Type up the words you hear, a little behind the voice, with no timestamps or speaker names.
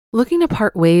Looking to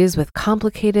part ways with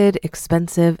complicated,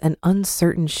 expensive, and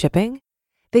uncertain shipping?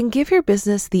 Then give your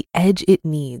business the edge it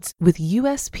needs with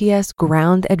USPS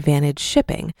Ground Advantage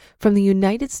shipping from the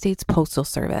United States Postal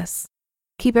Service.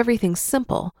 Keep everything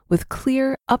simple with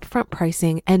clear, upfront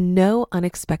pricing and no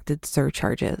unexpected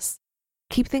surcharges.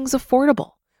 Keep things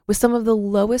affordable with some of the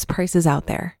lowest prices out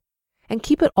there. And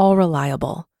keep it all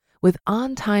reliable with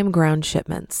on-time ground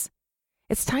shipments.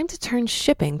 It's time to turn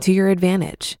shipping to your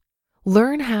advantage.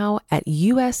 Learn how at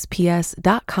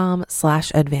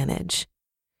USPS.com/advantage.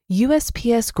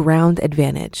 USPS Ground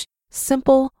Advantage.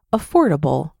 Simple,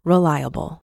 affordable,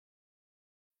 reliable.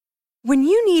 When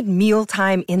you need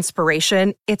mealtime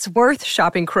inspiration, it's worth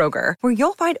shopping Kroger, where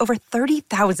you'll find over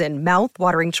 30,000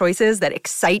 mouth-watering choices that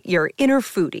excite your inner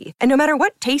foodie. And no matter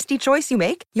what tasty choice you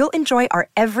make, you'll enjoy our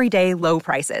everyday low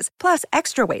prices, plus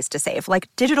extra ways to save, like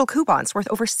digital coupons worth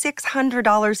over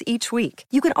 $600 each week.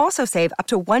 You can also save up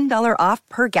to $1 off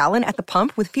per gallon at the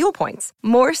pump with fuel points.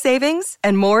 More savings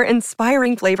and more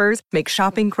inspiring flavors make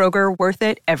shopping Kroger worth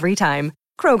it every time.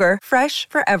 Kroger, fresh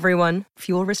for everyone.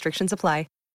 Fuel restrictions apply.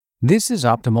 This is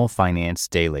Optimal Finance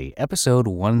Daily, episode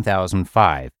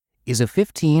 1005. Is a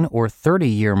 15 or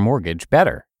 30-year mortgage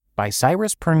better? By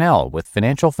Cyrus Purnell with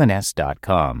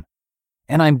FinancialFinesse.com.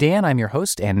 And I'm Dan, I'm your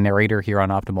host and narrator here on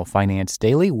Optimal Finance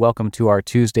Daily. Welcome to our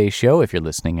Tuesday show if you're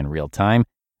listening in real time.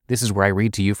 This is where I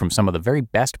read to you from some of the very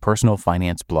best personal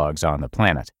finance blogs on the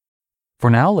planet.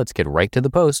 For now, let's get right to the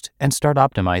post and start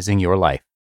optimizing your life.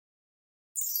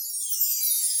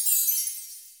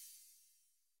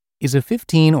 Is a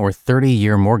 15 or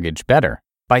 30-year mortgage better?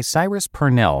 By Cyrus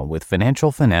Purnell with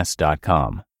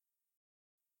FinancialFinesse.com.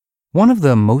 One of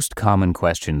the most common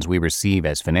questions we receive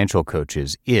as financial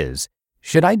coaches is,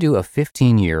 should I do a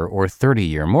 15-year or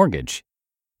 30-year mortgage?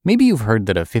 Maybe you've heard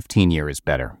that a 15-year is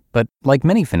better, but like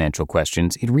many financial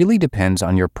questions, it really depends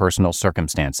on your personal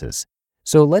circumstances.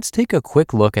 So let's take a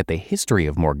quick look at the history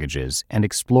of mortgages and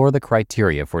explore the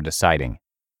criteria for deciding.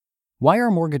 Why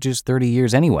are mortgages 30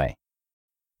 years anyway?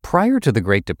 Prior to the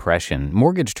Great Depression,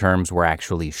 mortgage terms were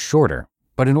actually shorter,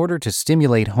 but in order to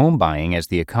stimulate home buying as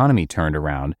the economy turned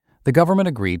around, the government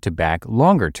agreed to back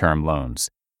longer-term loans.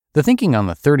 The thinking on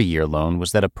the 30-year loan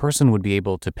was that a person would be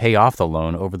able to pay off the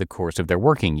loan over the course of their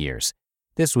working years.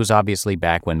 This was obviously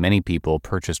back when many people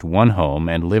purchased one home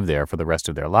and lived there for the rest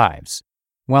of their lives.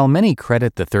 While many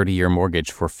credit the 30-year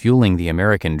mortgage for fueling the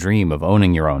American dream of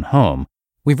owning your own home,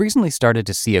 we've recently started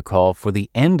to see a call for the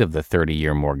end of the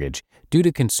 30-year mortgage due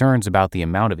to concerns about the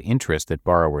amount of interest that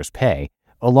borrowers pay,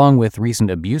 along with recent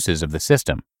abuses of the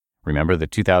system. Remember the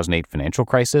 2008 financial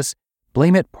crisis?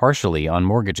 Blame it partially on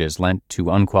mortgages lent to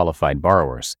unqualified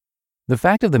borrowers. The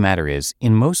fact of the matter is,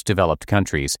 in most developed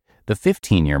countries, the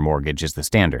 15-year mortgage is the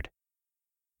standard.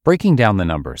 Breaking down the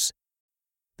numbers.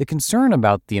 The concern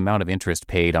about the amount of interest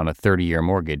paid on a 30-year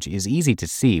mortgage is easy to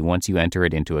see once you enter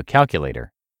it into a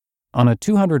calculator. On a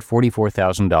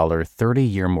 $244,000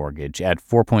 30-year mortgage at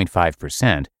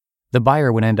 4.5%, the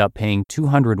buyer would end up paying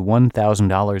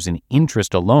 $201,000 in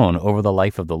interest alone over the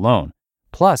life of the loan,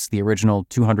 plus the original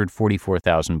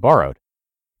 $244,000 borrowed.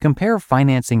 Compare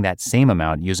financing that same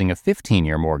amount using a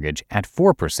 15-year mortgage at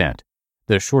 4%.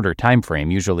 The shorter time frame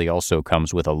usually also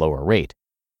comes with a lower rate.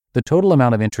 The total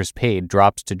amount of interest paid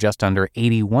drops to just under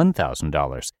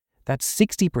 $81,000. That's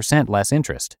 60% less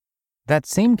interest. That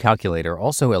same calculator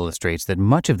also illustrates that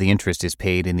much of the interest is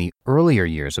paid in the earlier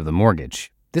years of the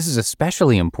mortgage. This is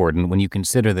especially important when you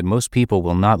consider that most people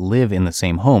will not live in the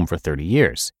same home for 30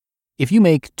 years. If you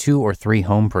make 2 or 3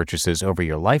 home purchases over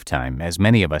your lifetime, as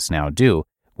many of us now do,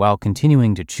 while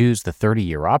continuing to choose the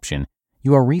 30-year option,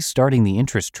 you are restarting the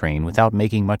interest train without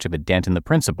making much of a dent in the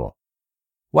principal.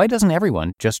 Why doesn't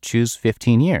everyone just choose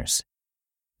 15 years?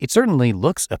 It certainly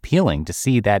looks appealing to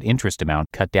see that interest amount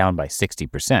cut down by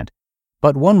 60%.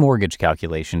 But one mortgage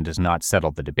calculation does not settle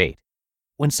the debate.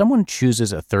 When someone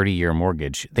chooses a 30-year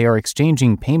mortgage, they are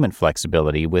exchanging payment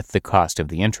flexibility with the cost of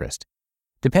the interest.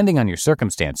 Depending on your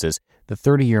circumstances, the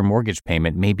 30-year mortgage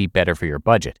payment may be better for your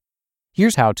budget.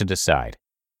 Here's how to decide.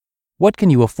 What can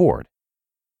you afford?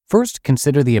 First,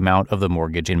 consider the amount of the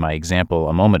mortgage in my example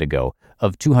a moment ago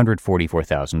of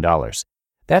 $244,000.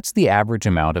 That's the average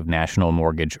amount of national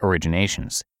mortgage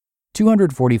originations.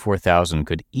 $244,000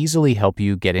 could easily help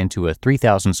you get into a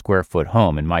 3,000 square foot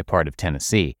home in my part of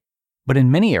Tennessee. But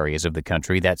in many areas of the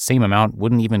country, that same amount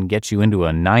wouldn't even get you into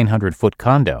a 900-foot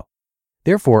condo.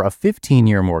 Therefore, a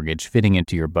 15-year mortgage fitting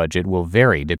into your budget will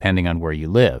vary depending on where you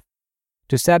live.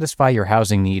 To satisfy your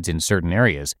housing needs in certain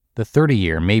areas, the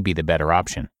 30-year may be the better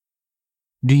option.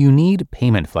 Do you need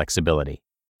payment flexibility?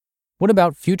 What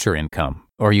about future income?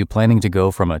 Are you planning to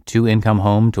go from a 2-income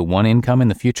home to 1 income in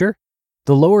the future?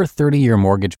 The lower 30-year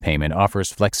mortgage payment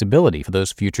offers flexibility for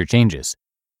those future changes.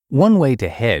 One way to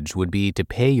hedge would be to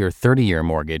pay your 30-year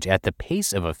mortgage at the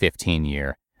pace of a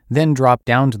 15-year, then drop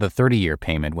down to the 30-year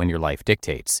payment when your life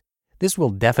dictates. This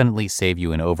will definitely save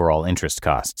you in overall interest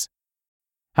costs.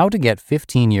 How to get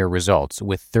 15-year results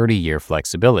with 30-year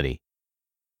flexibility.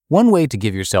 One way to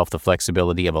give yourself the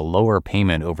flexibility of a lower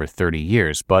payment over 30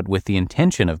 years, but with the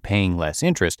intention of paying less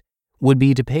interest, would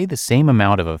be to pay the same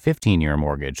amount of a 15-year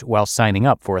mortgage while signing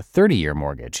up for a 30-year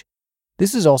mortgage.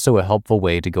 This is also a helpful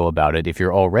way to go about it if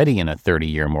you're already in a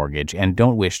 30-year mortgage and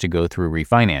don't wish to go through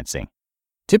refinancing.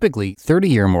 Typically,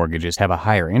 30-year mortgages have a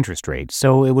higher interest rate,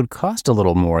 so it would cost a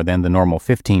little more than the normal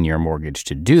 15-year mortgage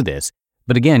to do this,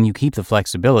 but again, you keep the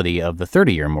flexibility of the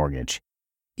 30-year mortgage.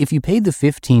 If you paid the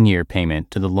 15-year payment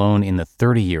to the loan in the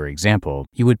 30-year example,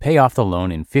 you would pay off the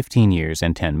loan in 15 years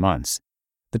and 10 months.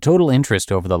 The total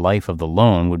interest over the life of the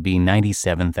loan would be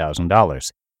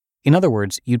 $97,000. In other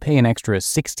words, you'd pay an extra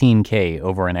 $16,000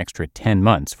 over an extra 10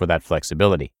 months for that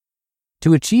flexibility.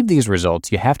 To achieve these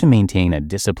results, you have to maintain a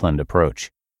disciplined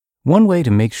approach. One way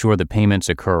to make sure the payments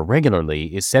occur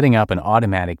regularly is setting up an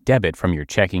automatic debit from your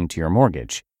checking to your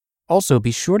mortgage. Also,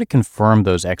 be sure to confirm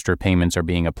those extra payments are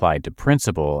being applied to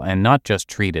principal and not just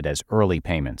treated as early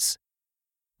payments.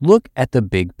 Look at the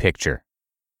big picture.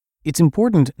 It's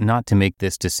important not to make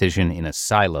this decision in a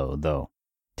silo, though.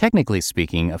 Technically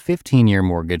speaking, a 15-year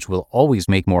mortgage will always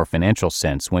make more financial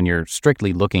sense when you're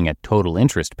strictly looking at total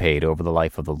interest paid over the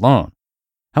life of the loan.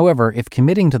 However, if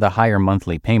committing to the higher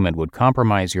monthly payment would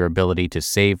compromise your ability to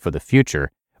save for the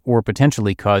future or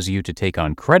potentially cause you to take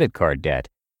on credit card debt,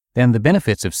 then the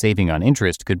benefits of saving on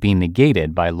interest could be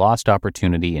negated by lost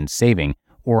opportunity in saving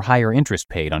or higher interest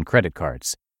paid on credit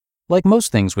cards. Like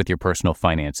most things with your personal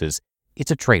finances,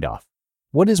 it's a trade-off.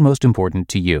 What is most important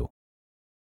to you?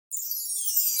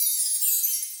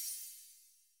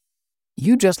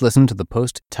 You just listened to the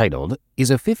post titled,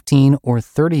 "Is a 15 or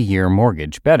 30-year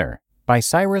mortgage better?" by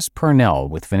Cyrus Purnell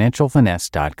with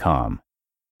FinancialFinesse.com.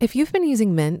 If you've been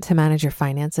using Mint to manage your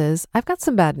finances, I've got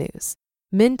some bad news.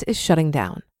 Mint is shutting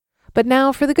down. But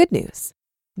now for the good news.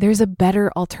 There's a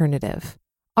better alternative.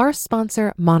 Our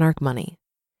sponsor, Monarch Money.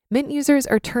 Mint users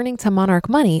are turning to Monarch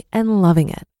Money and loving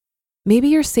it. Maybe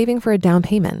you're saving for a down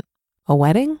payment, a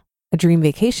wedding, a dream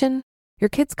vacation, your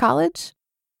kid's college.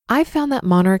 I've found that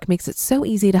Monarch makes it so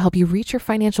easy to help you reach your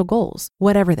financial goals,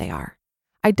 whatever they are.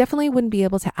 I definitely wouldn't be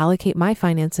able to allocate my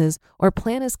finances or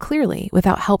plan as clearly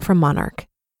without help from Monarch.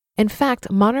 In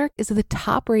fact, Monarch is the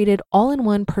top-rated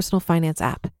all-in-one personal finance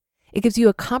app. It gives you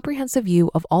a comprehensive view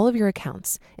of all of your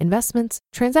accounts, investments,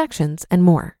 transactions, and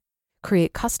more.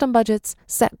 Create custom budgets,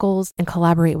 set goals, and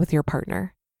collaborate with your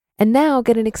partner. And now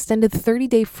get an extended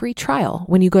 30-day free trial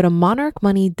when you go to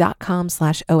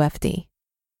monarchmoney.com/OFD.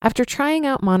 After trying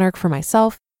out Monarch for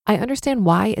myself, I understand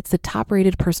why it's the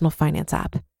top-rated personal finance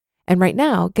app. And right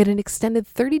now, get an extended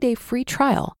 30-day free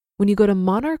trial when you go to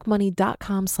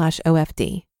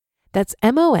monarchmoney.com/OFD. That's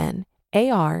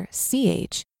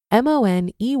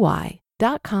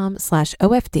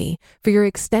monarchmoney.com/OFD for your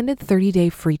extended 30-day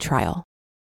free trial.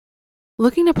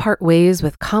 Looking to part ways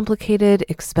with complicated,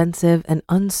 expensive, and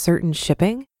uncertain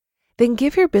shipping? Then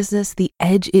give your business the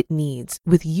edge it needs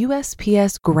with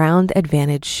USPS Ground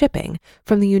Advantage shipping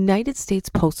from the United States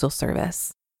Postal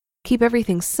Service. Keep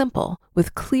everything simple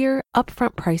with clear,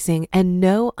 upfront pricing and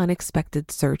no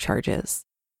unexpected surcharges.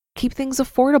 Keep things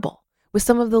affordable with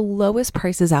some of the lowest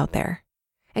prices out there.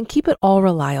 And keep it all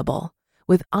reliable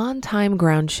with on-time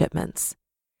ground shipments.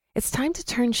 It's time to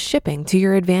turn shipping to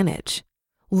your advantage.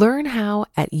 Learn how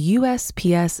at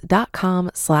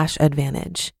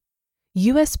USPS.com/advantage.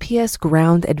 USPS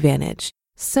Ground Advantage.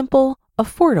 Simple,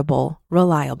 affordable,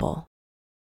 reliable.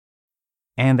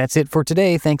 And that's it for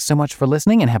today. Thanks so much for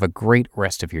listening and have a great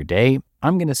rest of your day.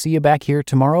 I'm going to see you back here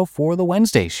tomorrow for the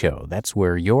Wednesday show. That's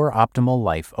where your optimal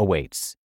life awaits.